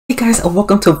Hey guys, and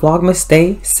welcome to Vlogmas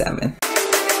Day 7.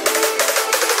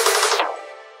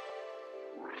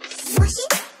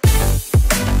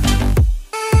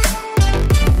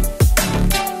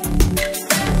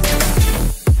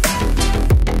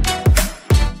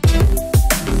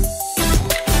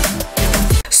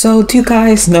 So do you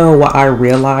guys know what I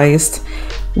realized?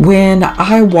 When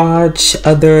I watch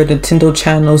other Nintendo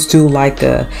channels do like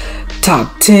a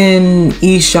top 10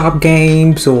 eShop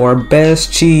games or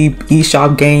best cheap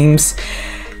eShop games,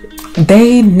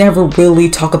 they never really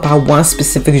talk about one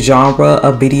specific genre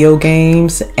of video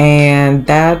games, and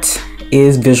that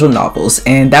is visual novels,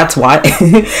 and that's why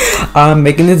I'm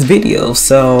making this video.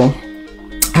 So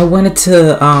I wanted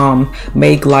to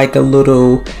make like a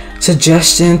little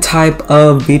suggestion type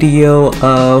of video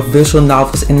of visual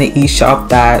novels in the eShop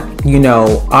that, you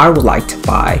know, I would like to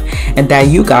buy and that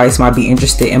you guys might be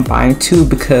interested in buying too,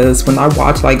 because when I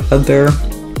watch like other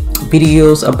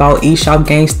videos about eShop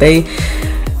games, they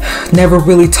never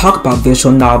really talk about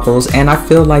visual novels, and I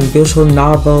feel like visual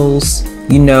novels,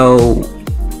 you know,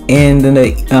 in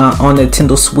the on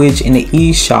Nintendo Switch in the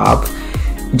eShop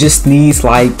just needs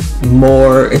like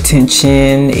more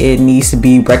attention. It needs to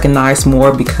be recognized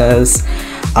more, because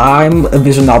I'm a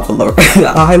visual novel lover.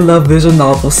 I love visual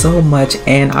novels so much,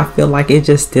 and I feel like it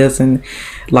just doesn't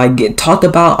like get talked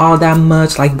about all that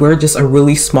much. Like, we're just a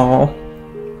really small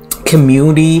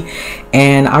community,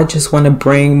 and I just want to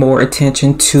bring more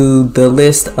attention to the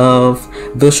list of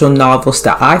visual novels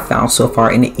that I found so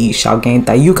far in the eShop game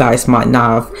that you guys might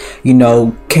not have, you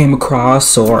know, came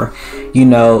across or, you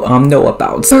know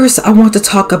about. First, I want to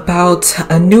talk about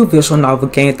a new visual novel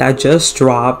game that just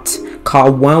dropped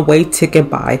called One Way Ticket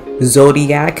by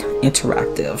Zodiac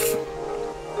Interactive.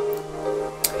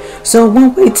 So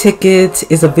One Way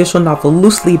Ticket is a visual novel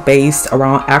loosely based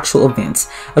around actual events.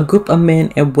 A group of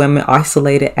men and women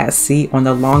isolated at sea on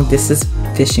a long distance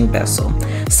fishing vessel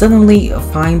suddenly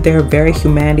find their very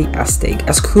humanity at stake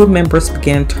as crew members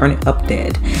begin turning up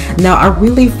dead. Now, I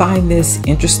really find this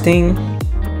interesting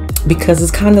because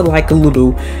it's kind of like a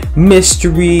little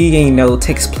mystery, and, you know,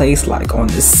 takes place like on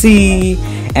the sea,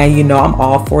 and, you know, I'm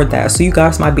all for that. So you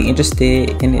guys might be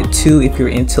interested in it too if you're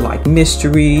into like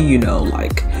mystery, you know,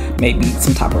 like maybe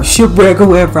some type of shipwreck or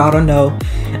whatever. I don't know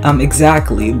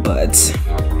exactly, but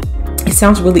it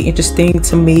sounds really interesting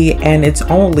to me, and it's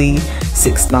only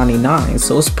 $6.99,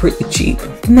 so it's pretty cheap.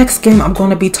 The next game I'm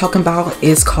going to be talking about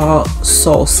is called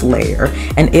Soul Slayer,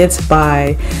 and it's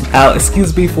by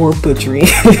excuse me for butchering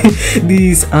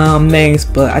these names,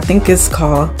 but I think it's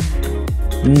called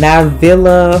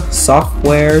Navilla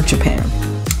Software Japan.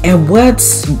 And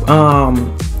what's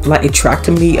like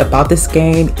attracted me about this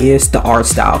game is the art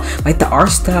style. Like, the art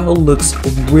style looks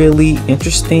really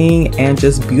interesting and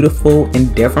just beautiful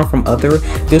and different from other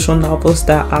visual novels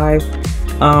that I've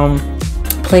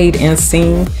played and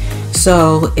seen.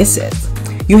 So it says,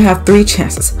 you have 3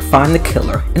 chances. Find the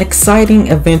killer. An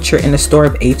exciting adventure in a story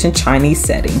of ancient Chinese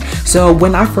setting. So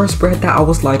when I first read that, I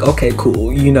was like, okay,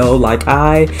 cool. You know, like,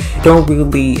 I don't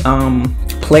really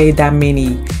play that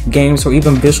many games or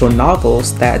even visual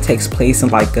novels that takes place in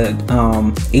like a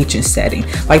ancient setting.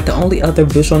 Like, the only other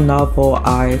visual novel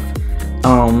I've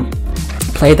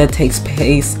play that takes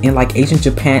place in like ancient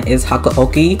Japan is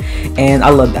Hakaoki, and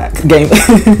I love that game.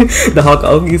 The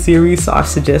Hakaoki series, so I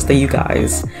suggest that you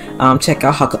guys check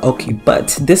out Hakaoki.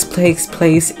 But this takes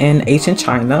place in ancient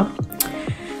China.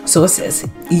 So it says,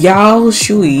 Yao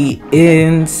Shui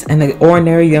is an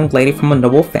ordinary young lady from a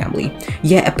noble family,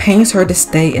 yet it pains her to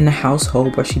stay in a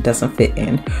household where she doesn't fit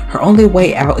in. Her only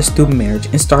way out is through marriage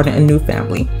and starting a new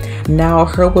family. Now,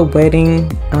 her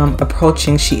wedding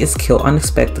approaching, she is killed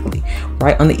unexpectedly,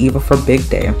 right on the eve of her big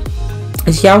day.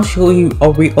 As Yao Shui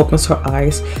reopens her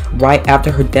eyes right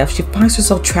after her death, she finds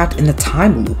herself trapped in a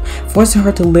time loop, forcing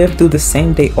her to live through the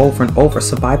same day over and over,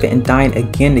 surviving and dying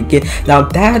again and again. Now,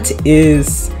 that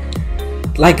is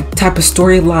like type of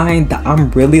storyline that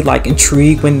I'm really like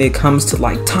intrigued when it comes to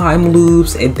like time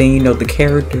loops, and then, you know, the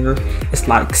character is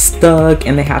like stuck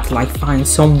and they have to like find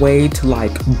some way to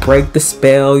like break the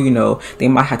spell. You know, they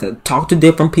might have to talk to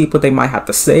different people, they might have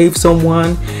to save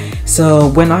someone. So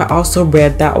when I also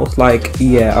read that, I was like,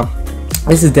 yeah,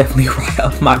 this is definitely right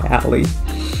up my alley.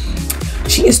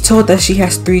 She is told that she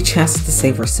has 3 chances to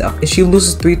save herself. If she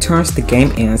loses 3 turns, the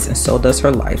game ends, and so does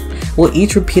her life. Will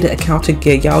each repeated account to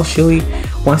get Yao Shui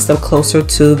one step closer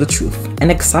to the truth.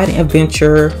 An exciting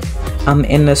adventure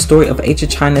in the story of ancient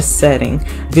China setting.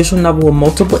 Visual novel with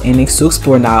multiple endings to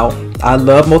explore. Now, I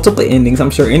love multiple endings.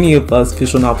 I'm sure any of us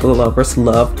visual novel lovers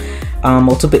love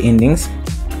multiple endings.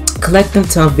 Collect them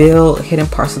to unveil hidden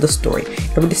parts of the story.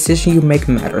 Every decision you make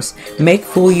matters. Make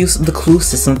full use of the clue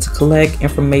system to collect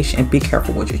information and be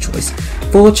careful with your choice.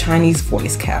 Full Chinese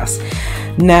voice cast.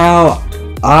 Now,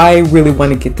 I really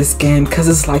want to get this game because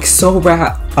it's like so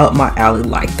right up my alley.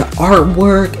 Like the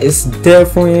artwork is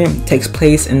different. It takes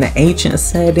place in the ancient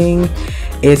setting.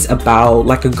 It's about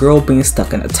like a girl being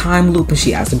stuck in a time loop and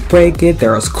she has to break it.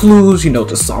 There's clues, you know,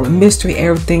 to solve a mystery,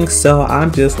 everything. So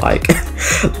I'm just like,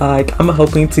 I'm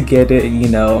hoping to get it, you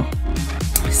know,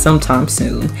 sometime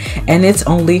soon. And it's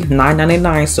only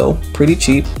 $9.99, so pretty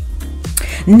cheap.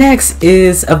 Next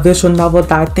is a visual novel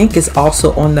that I think is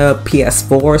also on the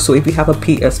PS4. So if you have a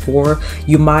PS4,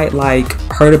 you might like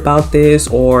heard about this,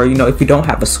 or you know, if you don't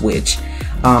have a Switch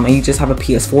and you just have a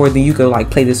PS4, then you could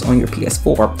like play this on your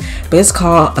PS4. But it's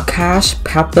called Akash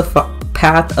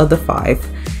Path of the Five,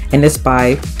 and it's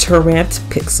by Turrent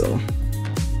Pixel.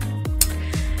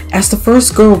 As the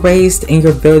first girl raised in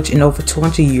your village in over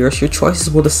 200 years, your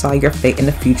choices will decide your fate and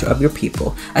the future of your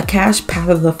people. Akash Path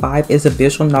of the Five is a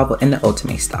visual novel in the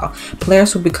ultimate style.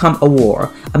 Players will become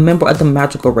Awar, a member of the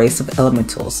magical race of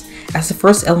elementals. As the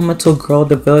first elemental girl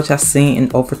the village has seen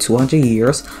in over 200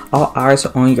 years, all eyes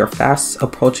are on your fast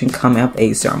approaching coming of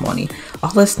age ceremony.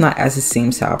 All is not as it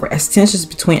seems, however, as tensions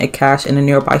between Akash and a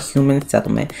nearby human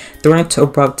settlement threaten to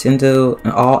erupt into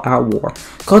an all-out war.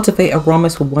 Cultivate a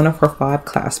romance with one of her 5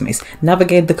 classmates,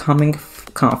 navigate the coming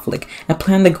conflict, and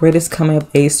plan the greatest coming of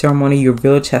age ceremony your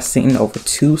village has seen in over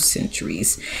 2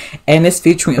 centuries. And it's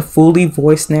featuring a fully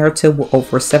voiced narrative with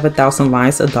over 7,000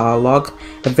 lines of dialogue,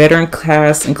 a veteran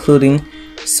cast including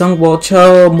Sung-Woo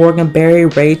Cho, Morgan Berry,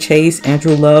 Ray Chase,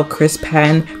 Andrew Love, Chris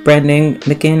Patton, Brandon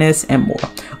McInnes, and more.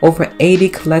 Over 80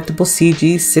 collectible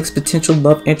CGs, 6 potential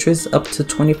love interests, up to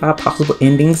 25 possible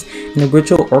endings, an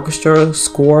original orchestra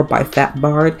score by Fat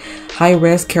Bard,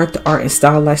 high-res character art, and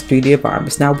stylized 3D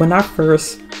environments. Now, when I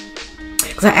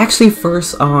actually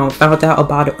first found out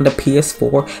about it on the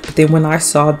PS4, but then when I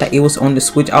saw that it was on the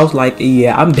Switch, I was like,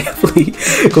 yeah, I'm definitely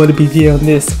going to be getting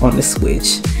this on the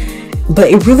Switch. But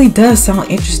it really does sound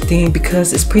interesting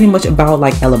because it's pretty much about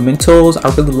like elementals. I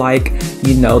really like,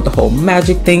 you know, the whole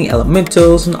magic thing,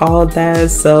 elementals and all of that.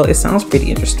 So it sounds pretty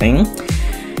interesting.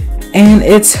 And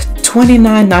it's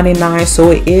 $29.99,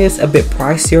 so it is a bit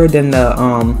pricier than the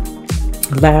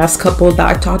last couple that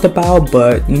I talked about.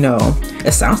 But, you know,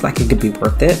 it sounds like it could be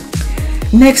worth it.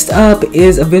 Next up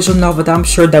is a visual novel that I'm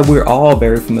sure that we're all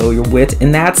very familiar with,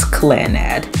 and that's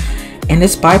Clannad. And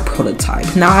it's by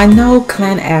Prototype. Now I know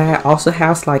Clannad also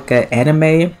has like an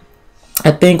anime,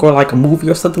 I think, or like a movie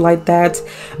or something like that.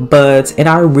 And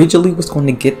I originally was going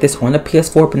to get this on the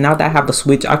PS4, but now that I have the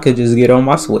Switch, I could just get it on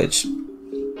my Switch.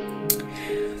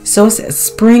 So it says,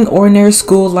 spring ordinary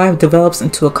school life develops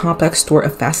into a complex story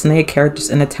of fascinating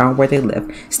characters in the town where they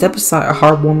live. Step aside a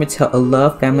heartwarming tale of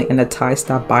love, family, and the ties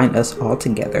that bind us all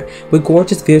together. With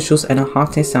gorgeous visuals and a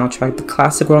haunting soundtrack, the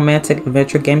classic romantic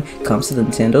adventure game comes to the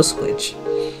Nintendo Switch.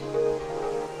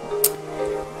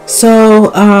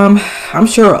 So, I'm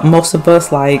sure most of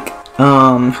us like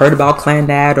heard about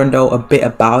Clannad or know a bit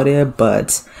about it,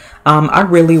 but I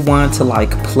really want to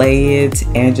like play it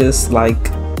and just like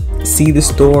see the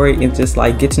story and just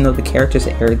like get to know the characters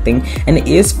and everything. And it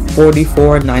is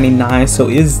 $44.99, so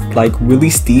it's like really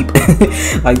steep.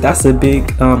 Like that's a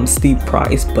big steep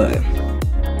price, but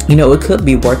you know, it could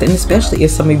be worth it, and especially if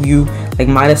some of you like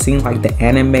might have seen like the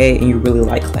anime and you really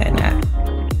like Clannad.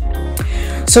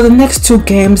 So the next 2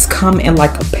 games come in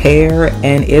like a pair,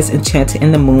 and it's Enchanted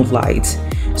in the Moonlight.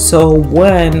 So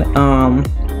one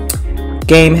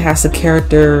game has the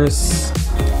characters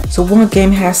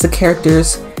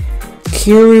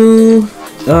Kiru,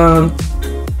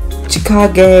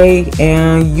 Chikage,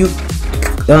 and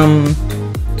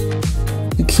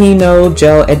Yukino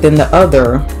Joe, and then the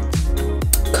other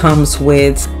comes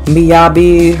with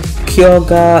Miyabi,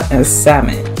 Kyoga, and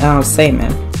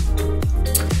Saman.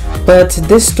 But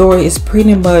this story is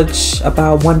pretty much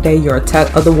about one day you're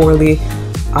attacked otherworldly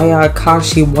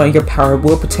Ayakashi want your power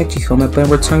will protect you, human, but in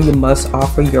return you must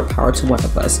offer your power to one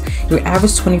of us. Your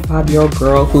average 25-year-old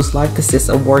girl whose life consists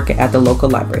of working at the local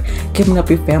library, giving up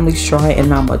your family's shrine, and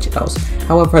not much else.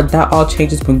 However, that all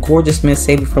changes when gorgeous men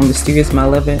save you from mysterious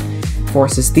malevolent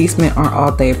forces. These men aren't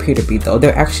all they appear to be, though.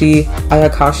 They're actually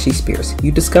Ayakashi spirits.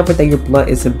 You discover that your blood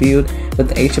is imbued with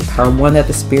the ancient power, one that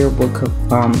the spirit will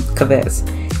covet.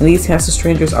 And these handsome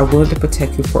strangers are willing to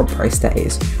protect you for a price, that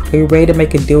is. Are you ready to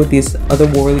make a deal with these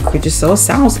otherworldly creatures? So it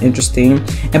sounds interesting,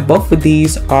 and both of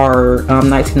these are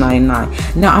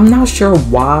 $19.99. Now I'm not sure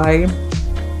why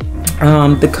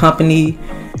the company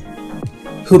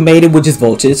who made it, which is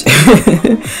Voltage,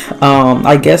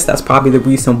 I guess that's probably the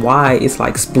reason why it's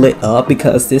like split up,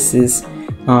 because this is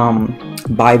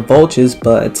by vultures,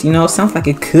 but you know, it sounds like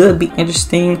it could be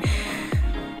interesting,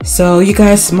 so you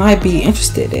guys might be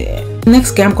interested in it. The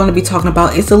next game I'm going to be talking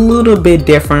about is a little bit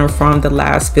different from the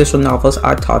last visual novels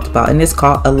I talked about, and it's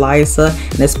called Eliza,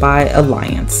 and it's by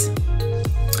Elegance.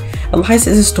 Eliza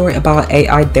is a story about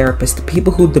AI therapists, the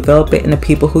people who develop it and the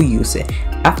people who use it.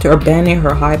 After abandoning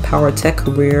her high-powered tech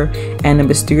career and a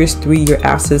mysterious 3-year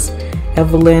absence,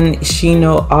 Evelyn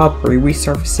Shino Aubrey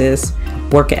resurfaces,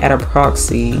 working at a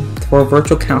proxy for a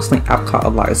virtual counseling app called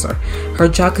Eliza. Her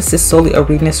job consists solely of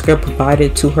reading a script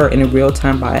provided to her in real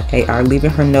time by AI, leaving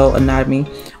her no anatomy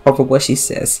over what she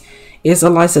says. Is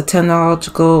Eliza a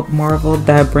technological marvel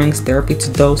that brings therapy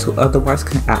to those who otherwise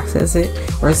can't access it?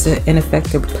 Or is it an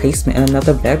effective replacement and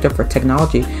another vector for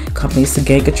technology companies to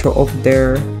gain control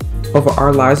over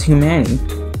our lives, humanity?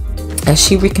 As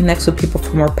she reconnects with people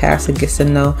from her past and gets to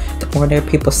know the ordinary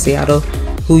people of Seattle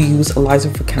who use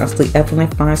Eliza for counseling, Evelyn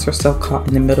finds herself caught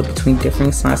in the middle between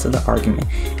differing sides of the argument.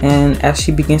 And as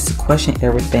she begins to question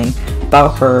everything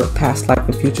about her past life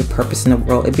and future purpose in the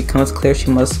world, it becomes clear she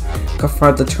must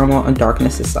confront the turmoil and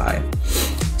darkness inside.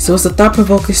 So it's a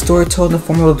thought-provoking story told in the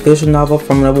form of a visual novel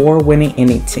from an award-winning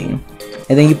indie team.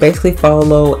 And then you basically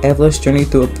follow Evelyn's journey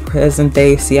through a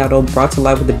present-day Seattle brought to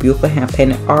life with the beautiful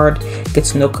hand-painted art, get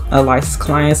to know Eliza's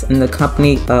clients and the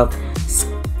company of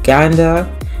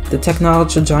Skanda, the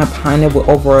technological giant behind it, with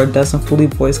over a dozen fully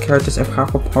voiced characters and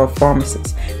powerful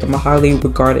performances from a highly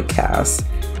regarded cast.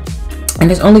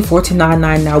 And it's only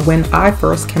 $14.99 now. When I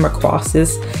first came across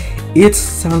this, it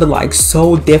sounded like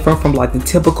so different from like the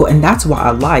typical, and that's why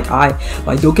I like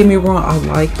don't get me wrong, I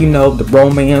like, you know, the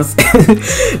romance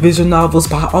visual novels,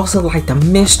 but I also like the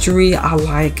mystery. I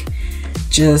like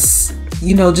just,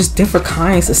 you know, just different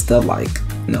kinds of stuff, like,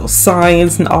 you know,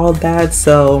 science and all that.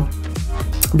 So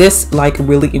this like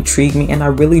really intrigued me, and I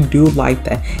really do like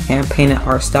that hand painted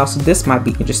art style. So this might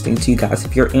be interesting to you guys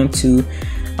if you're into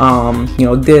you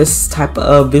know, this type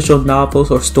of visual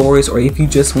novels or stories, or if you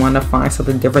just want to find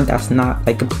something different that's not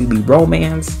like completely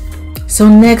romance. So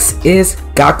next is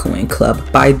Gakuen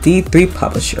Club by D3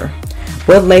 Publisher.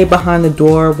 What lay behind the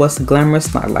door was a glamorous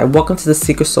nightlife. Welcome to the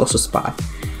secret social spot.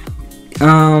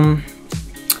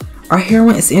 Our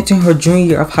heroine is entering her junior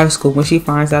year of high school when she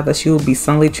finds out that she will be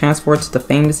suddenly transferred to the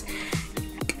famous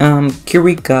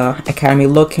Kirika Academy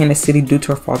located in the city due to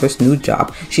her father's new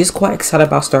job. She is quite excited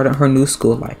about starting her new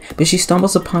school life, but she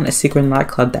stumbles upon a secret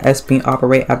nightclub that is being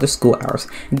operated after school hours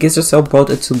and gets herself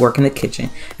roped into work in the kitchen.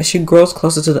 As she grows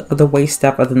closer to the other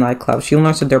waitstaff of the nightclub, she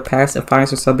learns of their past and finds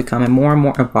herself becoming more and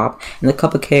more involved in the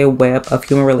complicated web of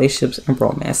human relationships and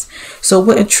romance. So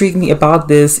what intrigued me about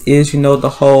this is, you know, the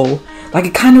whole, like,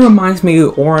 it kind of reminds me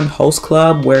of Orange Host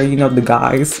Club, where, you know, the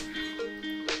guys,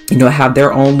 you know, have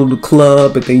their own little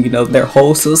club, and then, you know, their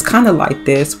hosts. So it's kind of like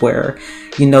this, where,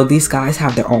 you know, these guys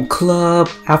have their own club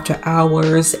after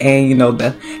hours, and, you know,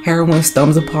 the heroine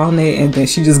stumbles upon it, and then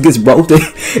she just gets roped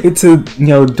into, you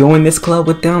know, doing this club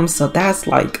with them. So that's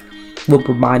like what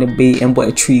reminded me and what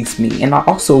intrigues me. And I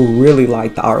also really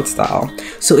like the art style.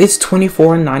 So it's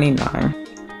 $24.99.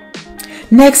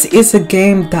 Next is a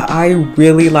game that I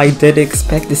really like didn't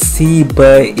expect to see,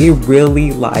 but it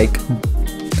really like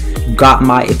got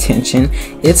my attention.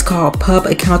 It's called Pub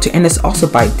Encounter, and it's also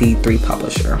by D3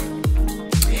 Publisher.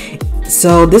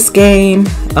 So this game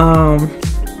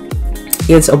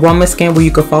is a romance game where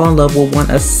you can fall in love with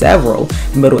one of several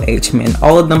middle-aged men.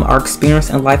 All of them are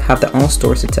experienced in life, have their own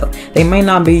stories to tell. They may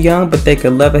not be young, but they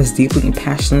can love as deeply and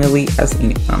passionately as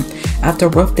anyone. After a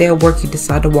rough day at work, you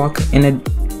decide to walk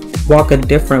a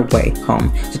different way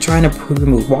home to try and improve your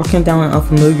mood. Walking down an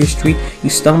unfamiliar street, you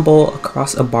stumble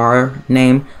across a bar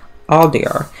named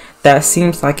Aldear that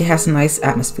seems like it has a nice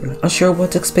atmosphere. Unsure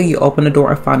what to expect, you open the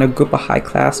door and find a group of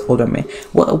high-class older men.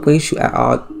 What awaits you at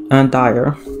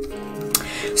Aldear?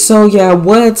 So yeah,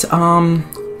 what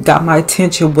got my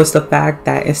attention was the fact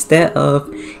that instead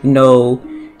of, you know,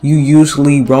 you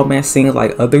usually romancing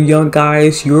like other young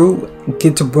guys, you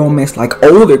get to romance like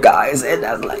older guys, and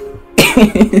that's like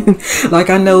like,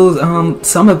 I know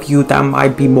some of you that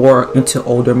might be more into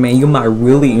older men, you might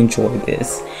really enjoy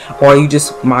this, or you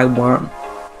just might want,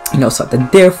 you know, something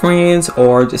different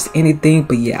or just anything.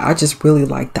 But yeah, I just really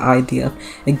like the idea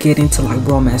of getting to like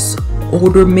romance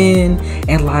older men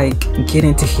and like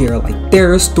getting to hear like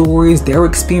their stories, their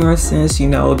experiences, you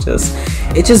know, just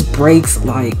it just breaks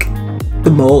like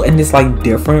the mold, and it's like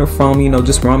different from, you know,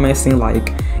 just romancing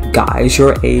like guys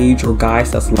your age or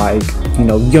guys that's like, you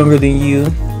know, younger than you.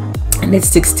 And it's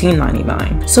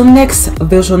 $16.99. So next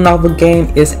visual novel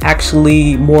game is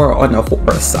actually more on the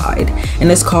horror side, and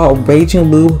it's called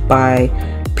Raging Lou by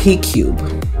P-Cube.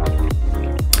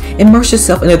 Immerse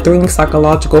yourself in a thrilling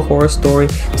psychological horror story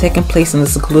taking place in the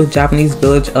secluded Japanese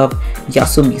village of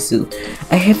Yasumizu.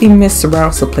 A heavy mist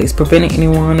surrounds the place, preventing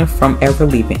anyone from ever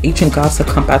leaving. Ancient gods have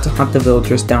come back to hunt the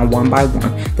villagers down one by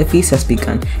one. The feast has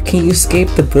begun. Can you escape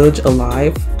the village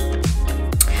alive?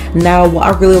 Now, what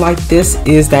I really like this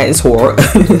is that it's horror,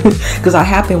 because I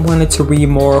have been wanting to read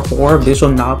more horror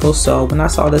visual novels. So when I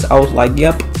saw this, I was like,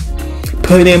 yep,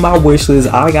 put it in my wish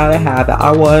list. I gotta have it.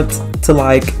 I want to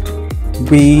like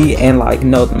read and like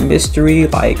know the mystery,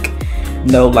 like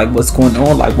know like what's going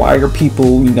on, like why are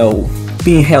people, you know,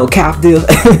 being held captive.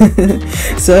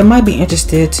 So it might be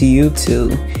interested to you too,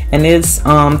 and it's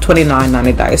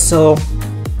 $29.99, so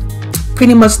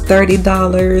pretty much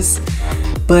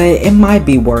 $30, but it might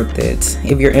be worth it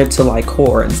if you're into like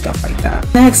horror and stuff like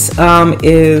that. Next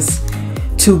is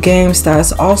two games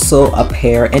that's also a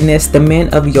pair, and it's The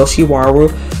Men of Yoshiwaru,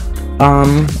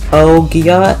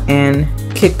 Ogiya and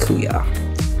Kikuya.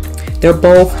 They're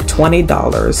both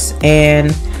 $20,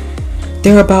 and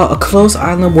they're about a closed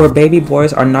island where baby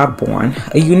boys are not born.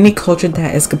 A unique culture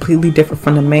that is completely different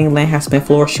from the mainland has been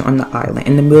flourishing on the island.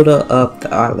 In the middle of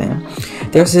the island,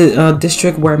 there's a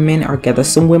district where men are gathered.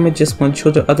 Some women just want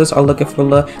children, others are looking for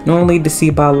love, normally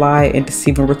deceived by lie and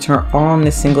deceive in return, all in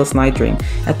a singles night dream.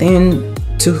 At the end,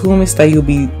 to whom is that you'll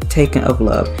be taken of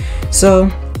love.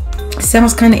 So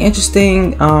sounds kind of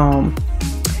interesting.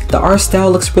 The art style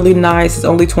looks really nice. It's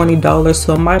only $20,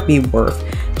 so it might be worth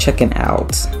checking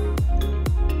out.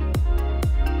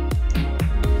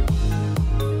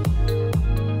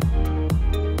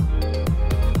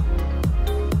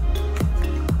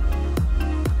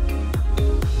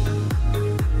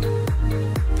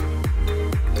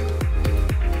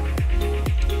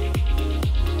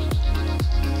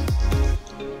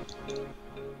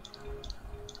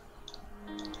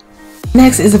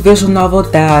 Next is a visual novel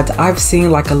that I've seen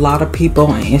like a lot of people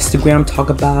on Instagram talk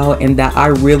about and that I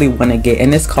really want to get,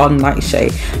 and it's called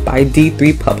Nightshade by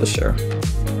D3 Publisher.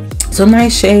 So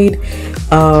Nightshade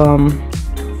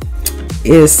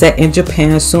is set in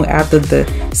Japan soon after the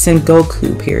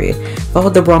Sengoku period. Follow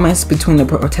the romance between the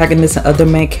protagonist and other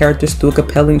main characters through a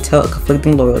compelling tale of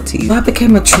conflicting loyalties. So I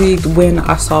became intrigued when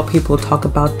I saw people talk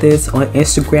about this on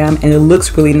Instagram, and it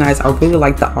looks really nice. I really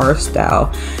like the art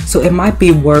style, so it might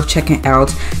be worth checking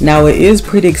out. Now it is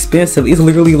pretty expensive. It's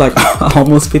literally like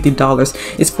almost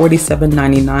 $50. It's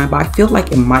 $47.99, but I feel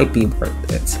like it might be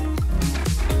worth it.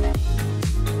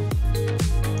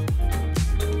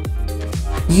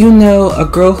 You Know, A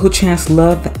Girl Who Chants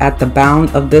Love at the Bound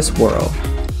of This World.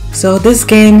 So this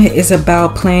game is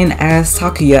about playing as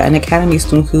Takuya, an academy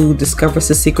student who discovers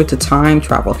the secret to time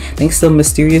travel thanks to a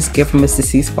mysterious gift from his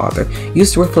deceased father.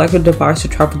 Use the reflector device to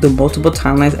travel through multiple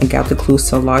timelines and gather clues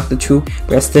to unlock the true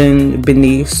resting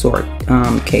beneath Sword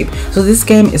Cape. So this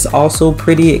game is also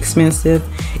pretty expensive.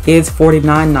 It's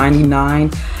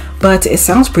 $49.99. But it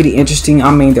sounds pretty interesting.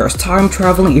 I mean, there's time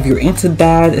traveling if you're into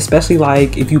that, especially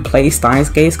like if you play Steins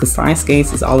Gate, because Steins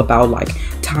Gate is all about like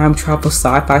time travel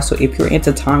sci-fi. So if you're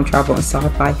into time travel and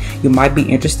sci-fi, you might be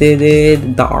interested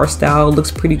in. The art style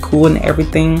looks pretty cool and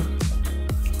everything.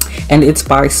 And it's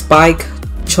by Spike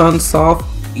Chunsoft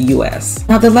US.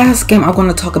 Now the last game I'm going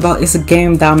to talk about is a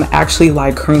game that I'm actually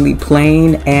like currently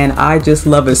playing, and I just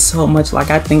love it so much.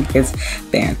 Like, I think it's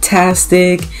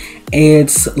fantastic.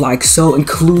 It's like so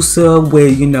inclusive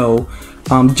with, you know,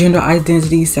 gender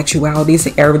identity, sexualities,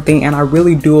 and everything, and I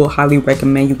really do highly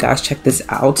recommend you guys check this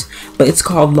out. But it's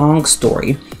called Long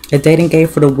Story, a dating game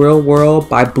for the real world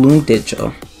by Bloom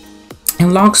Digital.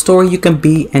 In Long Story, you can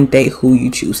be and date who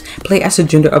you choose. Play as the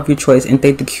gender of your choice and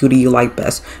date the cutie you like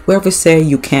best. Whoever said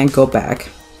you can't go back.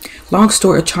 Long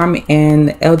Story, a charming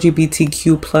and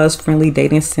LGBTQ+ friendly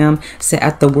dating sim set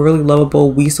at the worldly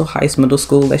lovable Weasel Heights Middle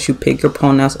School lets you pick your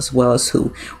pronouns as well as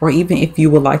who, or even if you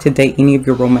would like to date any of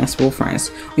your romanceable friends.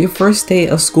 On your first day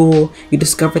of school, you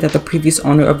discover that the previous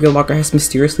owner of your locker has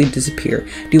mysteriously disappeared.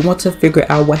 Do you want to figure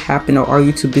out what happened, or are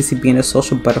you too busy being a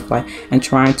social butterfly and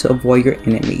trying to avoid your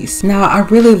enemies? Now, I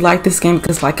really like this game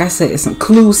because, like I said, it's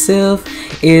inclusive.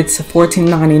 It's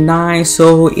 $14.99,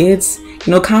 so it's,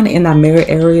 you know, kind of in that mirror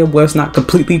area where it's not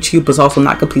completely cheap, but it's also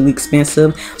not completely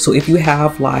expensive. So if you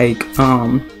have like, you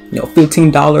know,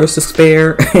 $15 to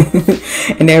spare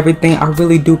and everything, I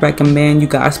really do recommend you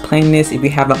guys playing this if you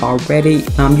haven't already.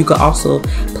 You can also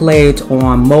play it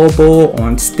on mobile,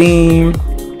 on Steam,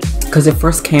 because it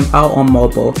first came out on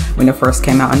mobile when it first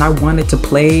came out, and I wanted to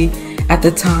play at the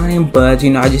time, but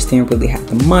you know, I just didn't really have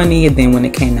the money. And then when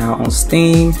it came out on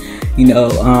Steam, you know,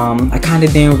 I kind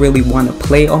of didn't really want to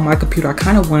play on my computer. I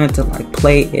kind of wanted to like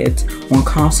play it on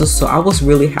console. So I was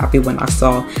really happy when I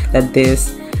saw that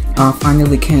this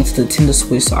finally came to the Nintendo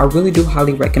Switch, so I really do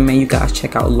highly recommend you guys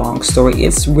check out Long Story.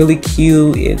 It's really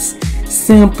cute, it's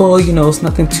simple, you know, it's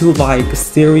nothing too like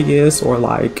serious or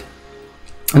like,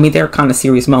 I mean, there are kind of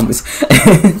serious moments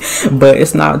but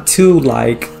it's not too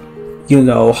like, you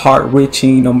know,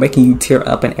 heart-wrenching, you know, making you tear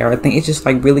up and everything. It's just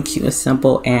like really cute and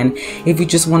simple. And if you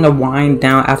just want to wind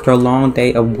down after a long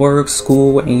day of work,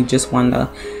 school, and you just want to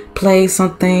play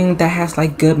something that has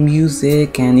like good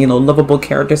music and, you know, lovable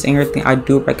characters and everything, I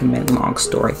do recommend Long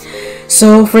Story.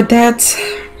 So for that,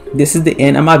 this is the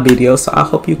end of my video. So I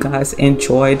hope you guys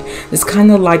enjoyed. It's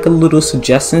kind of like a little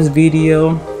suggestions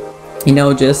video, you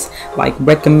know, just like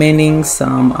recommending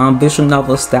some visual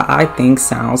novels that I think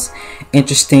sounds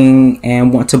interesting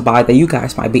and want to buy, that you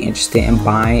guys might be interested in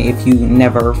buying if you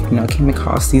never, you know, came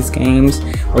across these games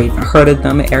or even heard of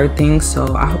them and everything.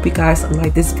 So I hope you guys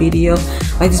like this video.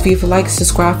 Like this video, like,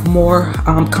 subscribe for more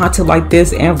content like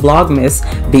this and Vlogmas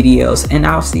videos, and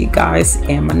I'll see you guys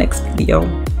in my next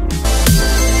video.